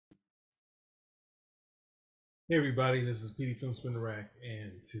Hey everybody, this is PD from Spinner Rack,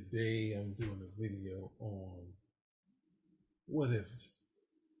 and today I'm doing a video on what if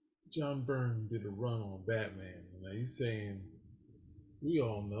John Byrne did a run on Batman. Now he's saying, we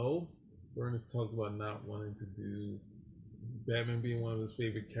all know Byrne has talked about not wanting to do Batman being one of his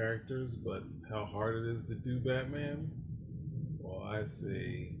favorite characters, but how hard it is to do Batman. Well, I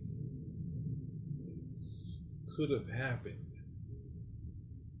say it could have happened.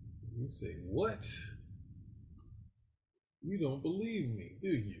 You say, what? You don't believe me, do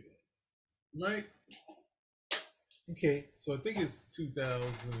you? Right? Okay, so I think it's 2000.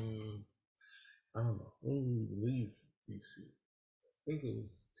 I don't know. When did he leave DC? I think it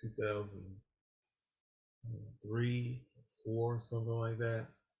was 2003, 4, something like that.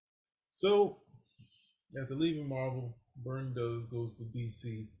 So after leaving Marvel, Byrne goes to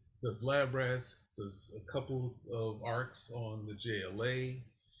DC, does Lab Rats, does a couple of arcs on the JLA.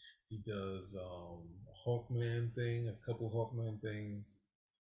 He does a Hawkman thing, a couple Hawkman things.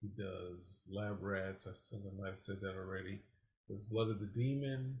 He does Lab Rats. I think I might have said that already. Does Blood of the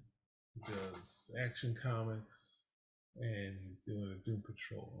Demon. He does Action Comics, and he's doing a Doom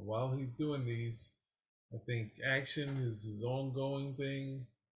Patrol. And while he's doing these, I think Action is his ongoing thing.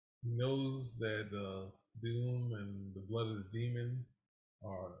 He knows that Doom and the Blood of the Demon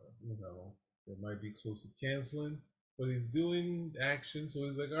are, they might be close to canceling, but he's doing Action, so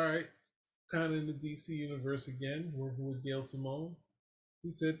he's like, all right, kind of in the DC universe again, working with Gail Simone.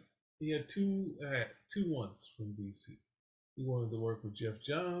 He said he had two wants from DC. He wanted to work with Jeff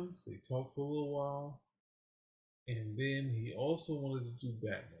Johns. They talked for a little while, and then he also wanted to do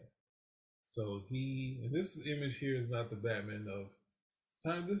Batman. So and this image here is not the Batman of this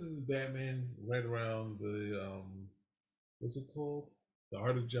time. This is the Batman right around the what's it called? The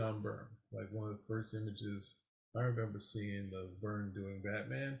Art of John Byrne. Like one of the first images I remember seeing of Byrne doing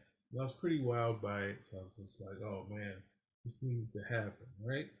Batman. And I was pretty wowed by it. So I was just like, oh man, this needs to happen,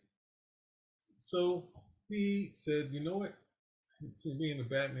 right? So he said, you know what? So being a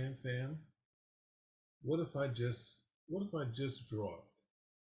Batman fan, what if I just draw it?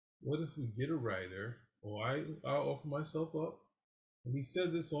 What if we get a writer, or I'll offer myself up? And he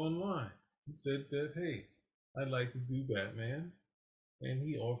said this online. He said that, hey, I'd like to do Batman, and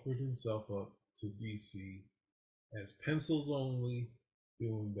he offered himself up to DC as pencils only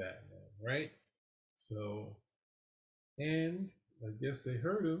doing Batman, right? So, and I guess they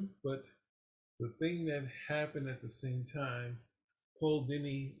heard him, but the thing that happened at the same time, Paul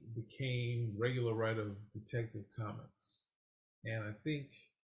Dini became regular writer of Detective Comics. And I think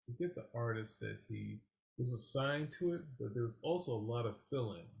to get the artist that he was assigned to it, but there was also a lot of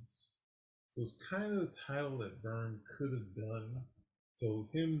fill-ins. So it's kind of the title that Byrne could have done. So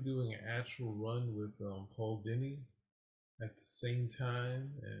him doing an actual run with Paul Dini at the same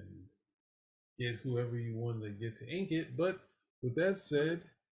time and get whoever you wanted to get to ink it. But with that said,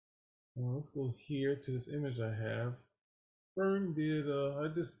 let's go here to this image I have. Byrne did, I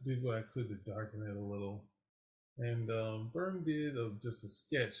just did what I could to darken it a little. And Byrne did just a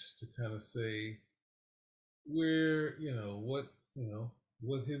sketch to kind of say where,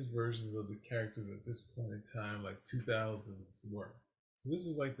 what his versions of the characters at this point in time, like 2000s, were. So this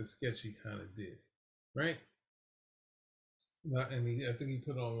was like the sketch he kind of did, right? And I think he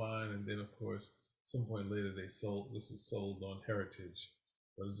put it online, and then of course, some point later this was sold on Heritage.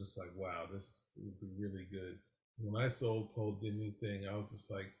 But it was just like, wow, this would be really good. When I sold Paul Dini thing, I was just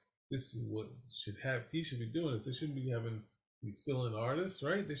like, this is what should have. He should be doing this. They shouldn't be having these fill-in artists,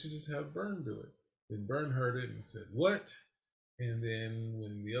 right? They should just have Byrne do it. Then Byrne heard it and said, what? And then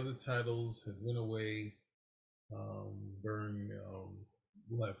when the other titles had went away, Byrne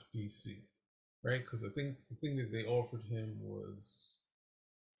left DC, right? Because I think the thing that they offered him was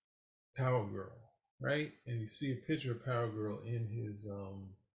Power Girl, right? And you see a picture of Power Girl in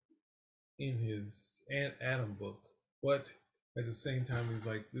his Aunt Adam book, but at the same time he's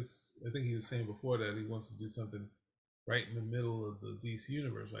like this. I think he was saying before that he wants to do something right in the middle of the DC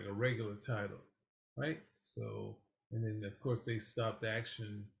universe, like a regular title, right? So, and then of course they stopped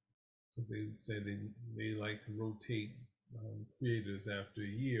action because they said they like to rotate creators after a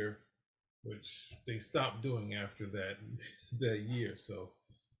year, which they stopped doing after that year. So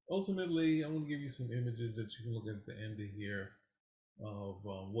ultimately, I'm going to give you some images that you can look at the end of here of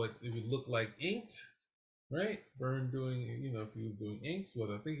what it would look like inked, right? Byrne doing, if he was doing inks, what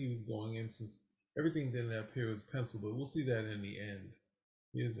I think he was going in since everything didn't appear as pencil, but we'll see that in the end.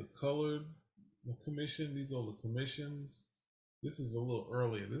 Here's a colored commission. These are the commissions. This is a little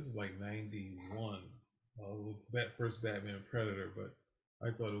earlier. This is like 91, with that first Batman Predator, but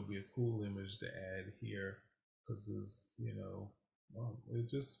I thought it would be a cool image to add here because it's,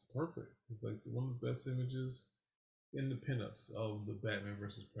 it's just perfect. It's like one of the best images in the pinups of the Batman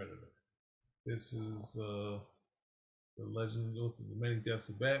versus Predator. This is the Legend of the Many Deaths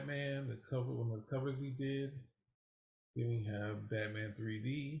of Batman, the cover, one of the covers he did. Then we have Batman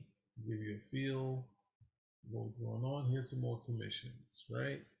 3D to give you a feel of what's going on. Here's some more commissions,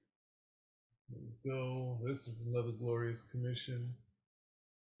 right? There we go. This is another glorious commission,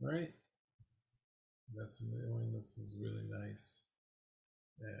 right? That's annoying. This is really nice.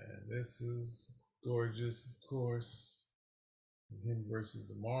 And this is gorgeous, of course. Him versus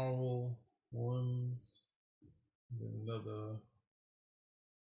the Marvel ones. And then another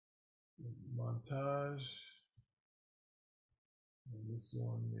montage. And this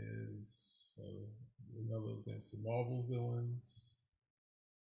one is another against the Marvel villains.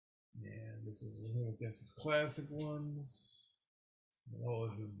 And this is him against his classic ones. And all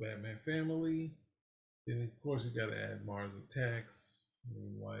of his Batman family. Then of course you gotta add Mars Attacks. I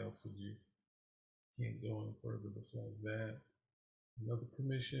mean, why else would you? Can't go any further besides that. Another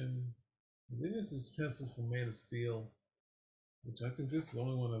commission. And then this is pencil from Man of Steel, which I think this is the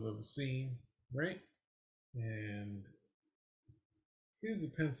only one I've ever seen, right? And here's the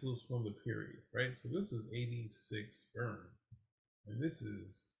pencils from the period, right? So this is 86 Byrne, and this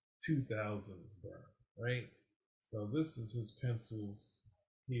is 2000s Byrne, right? So this is his pencils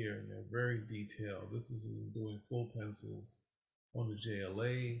here, and they're very detailed. This is him doing full pencils on the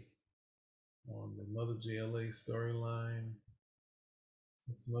JLA, on another JLA storyline.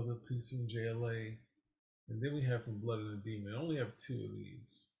 It's another piece from JLA. And then we have from Blood and the Demon. I only have 2 of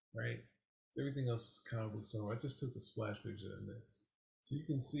these, right? So everything else was comic book. So I just took the splash picture in this. So you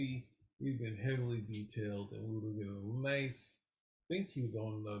can see we've been heavily detailed, and we were getting a nice, I think he was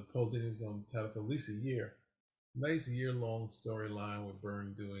on, Paul Dini was on title for at least a year. Nice year-long storyline with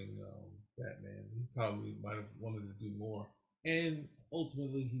Byrne doing Batman. He probably might have wanted to do more. And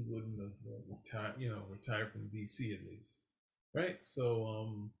ultimately he wouldn't have retired from DC at least. Right?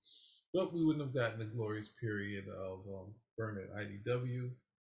 So but we wouldn't have gotten the glorious period of Byrne at IDW.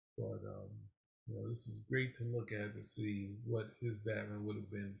 But this is great to look at to see what his Batman would have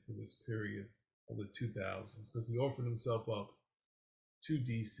been for this period of the 2000s, because he offered himself up to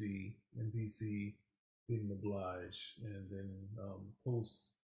DC, and DC didn't oblige. And then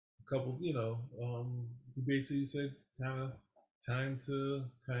post a couple, he basically said time to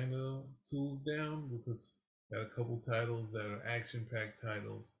kind of tools down, because got a couple titles that are action-packed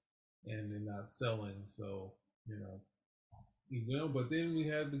titles, and they're not selling. So but then we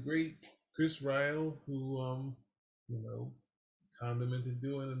had the great Chris Ryle, who conned him into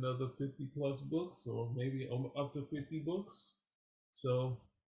doing another 50 plus books, or maybe up to 50 books. So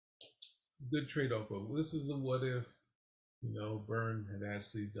good trade-off. But this is the what if Byrne had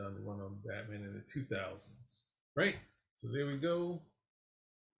actually done the run on Batman in the 2000s, right? So there we go.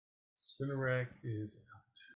 Spinner Rack is